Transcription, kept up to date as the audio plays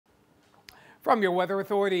From your Weather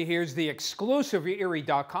Authority, here's the exclusive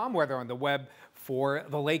YourErie.com weather on the web for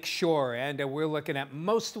the lake shore. And we're looking at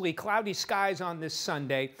mostly cloudy skies on this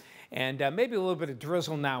Sunday and maybe a little bit of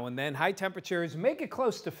drizzle now and then. High temperatures make it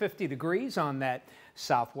close to 50 degrees on that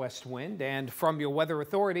southwest wind. And from your Weather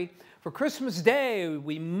Authority, for Christmas Day,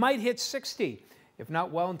 we might hit 60. If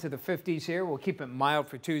not well into the 50s here, we'll keep it mild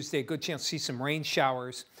for Tuesday. Good chance to see some rain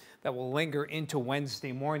showers that will linger into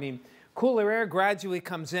Wednesday morning. Cooler air gradually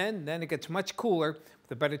comes in, then it gets much cooler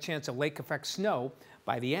with a better chance of lake effect snow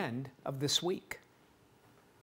by the end of this week.